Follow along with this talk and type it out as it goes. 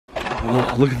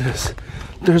Oh, look at this.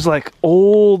 There's like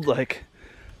old like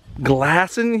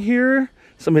glass in here.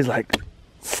 Somebody's like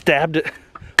stabbed it.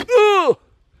 Ugh!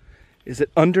 Is it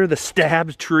under the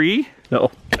stabbed tree?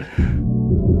 No.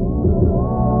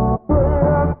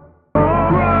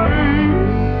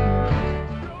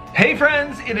 Hey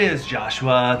friends, it is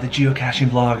Joshua, the geocaching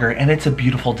vlogger, and it's a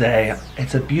beautiful day.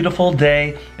 It's a beautiful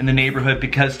day in the neighborhood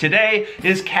because today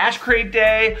is Cache Crate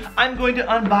Day. I'm going to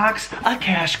unbox a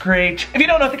cache crate. If you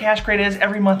don't know what the cache crate is,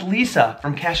 every month Lisa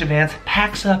from Cache Advance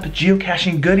packs up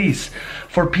geocaching goodies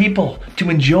for people to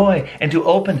enjoy and to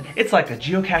open. It's like a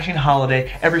geocaching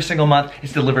holiday every single month.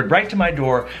 It's delivered right to my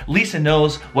door. Lisa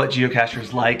knows what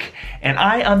geocachers like, and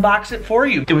I unbox it for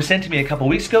you. It was sent to me a couple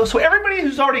weeks ago, so everybody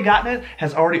who's already gotten it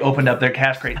has already opened up their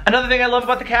cache crate. Another thing I love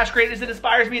about the cache crate is it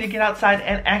inspires me to get outside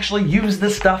and actually use the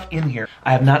stuff in here.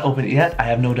 I have not opened it yet. I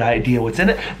have no idea what's in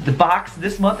it. The box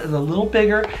this month is a little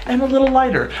bigger and a little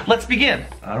lighter. Let's begin.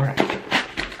 All right.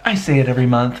 I say it every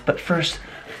month, but first,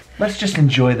 let's just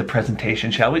enjoy the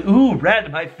presentation, shall we? Ooh,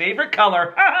 red, my favorite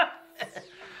color.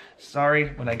 Sorry,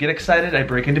 when I get excited, I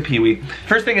break into Pee-wee.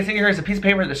 First thing that's in here is a piece of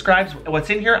paper that describes what's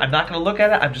in here. I'm not gonna look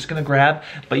at it, I'm just gonna grab,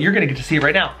 but you're gonna get to see it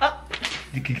right now. Oh,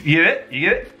 you get it? You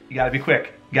get it? You gotta be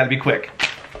quick. You gotta be quick.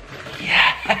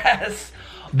 Yes!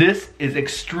 This is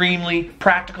extremely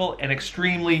practical and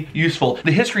extremely useful.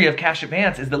 The history of Cache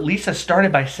Advance is that Lisa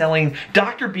started by selling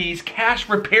Dr. B's cache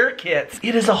repair kits.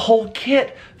 It is a whole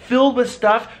kit filled with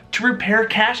stuff to repair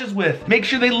caches with. Make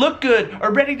sure they look good,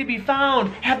 are ready to be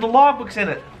found, have the logbooks in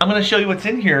it. I'm gonna show you what's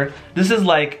in here. This is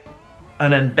like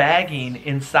an unbagging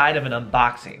inside of an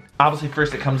unboxing. Obviously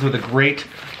first it comes with a great,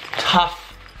 tough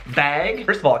bag.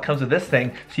 First of all, it comes with this thing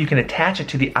so you can attach it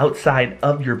to the outside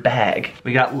of your bag.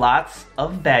 We got lots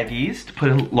of baggies to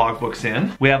put logbooks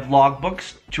in. We have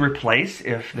logbooks to replace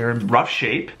if they're in rough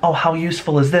shape. Oh, how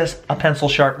useful is this? A pencil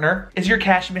sharpener. Is your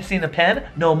cache missing a pen?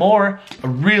 No more. A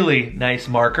really nice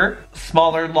marker.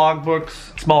 Smaller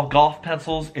logbooks, small golf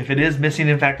pencils if it is missing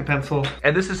in fact a pencil.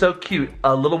 And this is so cute,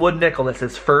 a little wood nickel that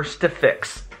says first to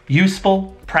fix.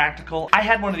 Useful, practical. I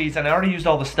had one of these and I already used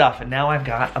all the stuff and now I've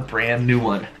got a brand new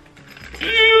one.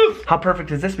 How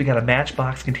perfect is this? We got a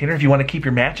matchbox container if you want to keep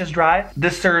your matches dry.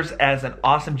 This serves as an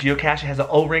awesome geocache. It has an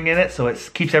O-ring in it so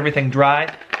it keeps everything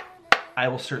dry. I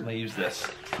will certainly use this.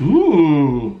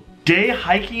 Ooh. Day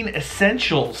hiking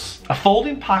essentials. A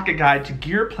folding pocket guide to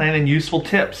gear plan and useful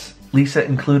tips. Lisa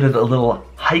included a little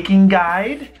hiking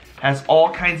guide. Has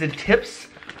all kinds of tips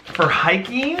for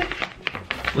hiking.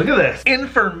 Look at this.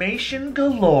 Information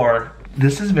galore.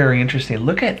 This is very interesting.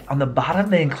 Look at, on the bottom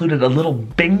they included a little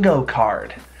bingo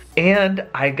card. And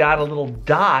I got a little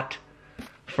dot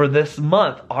for this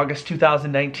month, August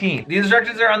 2019. The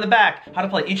instructions are on the back. How to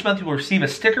play. Each month you will receive a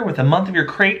sticker with a month of your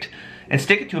crate and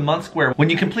stick it to a month square. When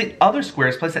you complete other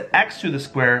squares, place an X to the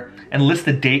square and list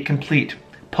the date complete.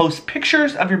 Post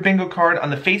pictures of your bingo card on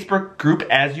the Facebook group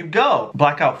as you go.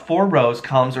 Black out 4 rows,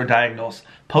 columns, or diagonals.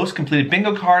 Post completed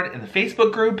bingo card in the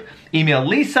Facebook group. Email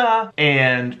Lisa,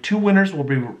 and 2 winners will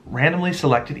be randomly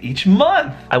selected each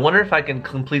month. I wonder if I can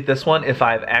complete this one if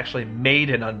I've actually made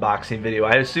an unboxing video.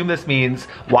 I assume this means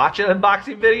watch an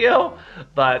unboxing video,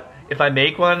 but if I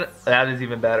make one, that is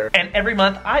even better. And every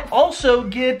month, I also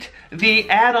get the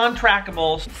add-on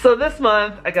trackables. So this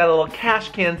month, I got a little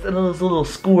cache cans and a little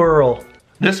squirrel.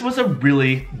 This was a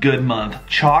really good month.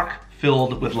 Chock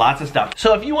filled with lots of stuff.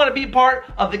 So if you want to be part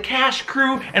of the cache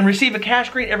crew and receive a cache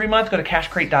crate every month, go to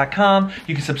cachecrate.com.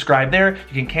 You can subscribe there.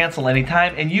 You can cancel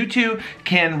anytime. And you too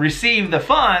can receive the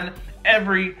fun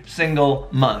every single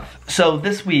month. So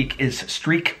this week is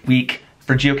Streak Week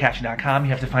for geocaching.com.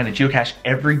 You have to find a geocache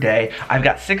every day. I've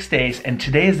got 6 days and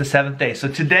today is the 7th day. So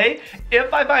today,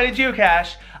 if I find a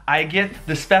geocache, I get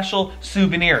the special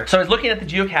souvenir. So I was looking at the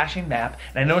geocaching map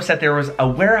and I noticed that there was a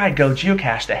Where I Go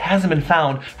geocache that hasn't been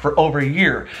found for over a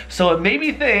year. So it made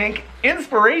me think,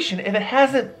 inspiration, if it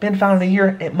hasn't been found in a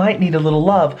year, it might need a little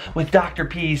love with Dr.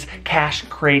 P's Cache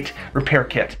Crate Repair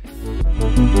Kit.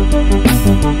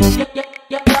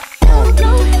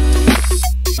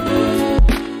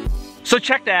 So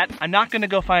check that. I'm not gonna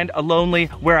go find a lonely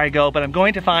Where I Go, but I'm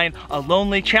going to find a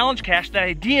lonely challenge cache that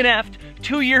I DNF'd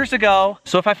 2 years ago.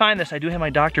 So if I find this, I do have my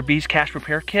Dr. B's Cache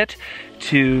Repair Kit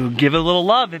to give it a little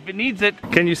love if it needs it.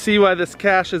 Can you see why this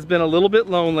cache has been a little bit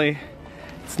lonely?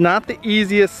 It's not the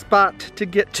easiest spot to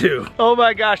get to. Oh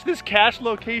my gosh, this cache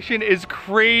location is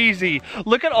crazy.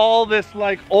 Look at all this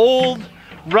like old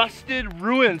rusted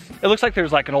ruins. It looks like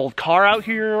there's like an old car out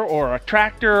here or a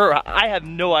tractor. I have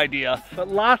no idea, but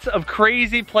lots of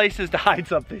crazy places to hide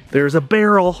something. There's a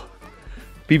barrel.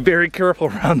 Be very careful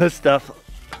around this stuff.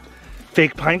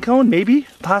 Fake pine cone, maybe,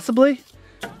 possibly?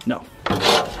 No.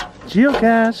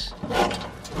 Geocache.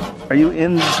 Are you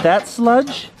in that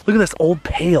sludge? Look at this old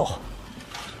pail.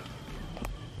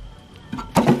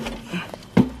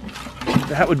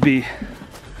 That would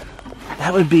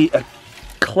be a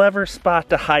clever spot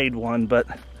to hide one, but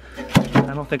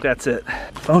I don't think that's it.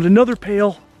 Found another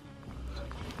pail.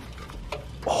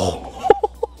 Oh,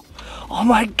 oh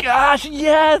my gosh,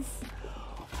 yes!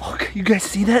 Oh, you guys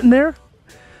see that in there?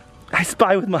 I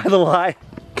spy with my little eye.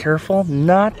 Careful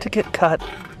not to get cut.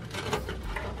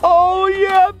 Oh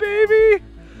yeah, baby!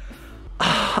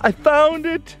 I found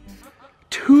it.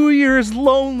 2 years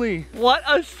lonely. What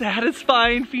a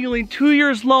satisfying feeling. 2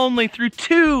 years lonely through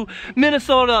 2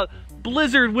 Minnesota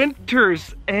blizzard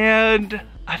winters, and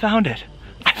I found it.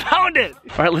 I found it.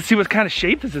 All right, let's see what kind of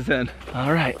shape this is in.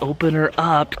 All right, open her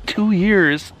up. 2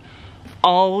 years.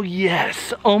 Oh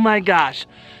yes, oh my gosh.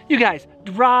 You guys,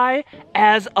 dry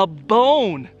as a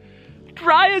bone.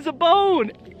 Dry as a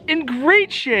bone, in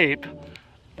great shape.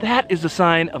 That is a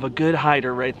sign of a good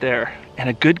hider right there, and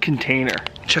a good container.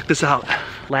 Check this out.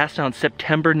 Last on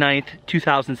September 9th,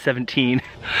 2017.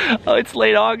 Oh, it's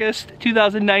late August,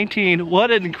 2019.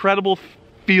 What an incredible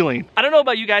feeling. I don't know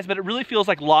about you guys, but it really feels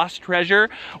like lost treasure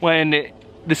when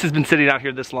this has been sitting out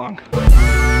here this long.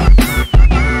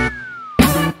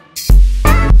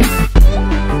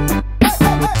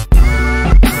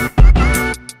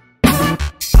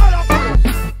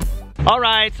 All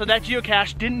right, so that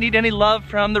geocache didn't need any love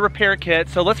from the repair kit,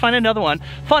 so let's find another one.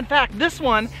 Fun fact, this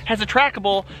one has a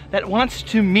trackable that wants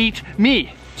to meet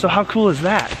me. So how cool is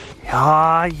that?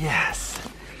 Ah, yes.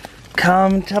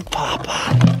 Come to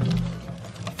Papa.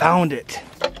 Found it.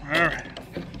 All right.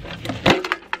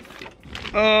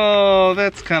 Oh,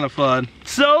 that's kind of fun.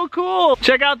 So cool.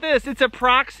 Check out this. It's a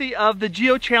proxy of the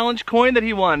Geo Challenge coin that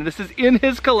he won. This is in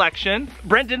his collection.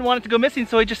 Brent didn't want it to go missing,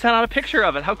 so he just sent out a picture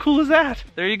of it. How cool is that?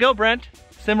 There you go, Brent.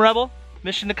 Sim Rebel,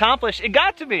 mission accomplished. It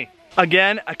got to me.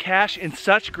 Again, a cache in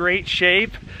such great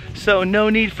shape, so no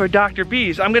need for Dr.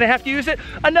 B's. I'm gonna have to use it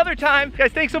another time.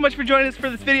 Guys, thanks so much for joining us for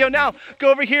this video. Now,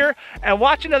 go over here and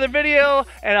watch another video,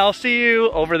 and I'll see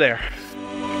you over there.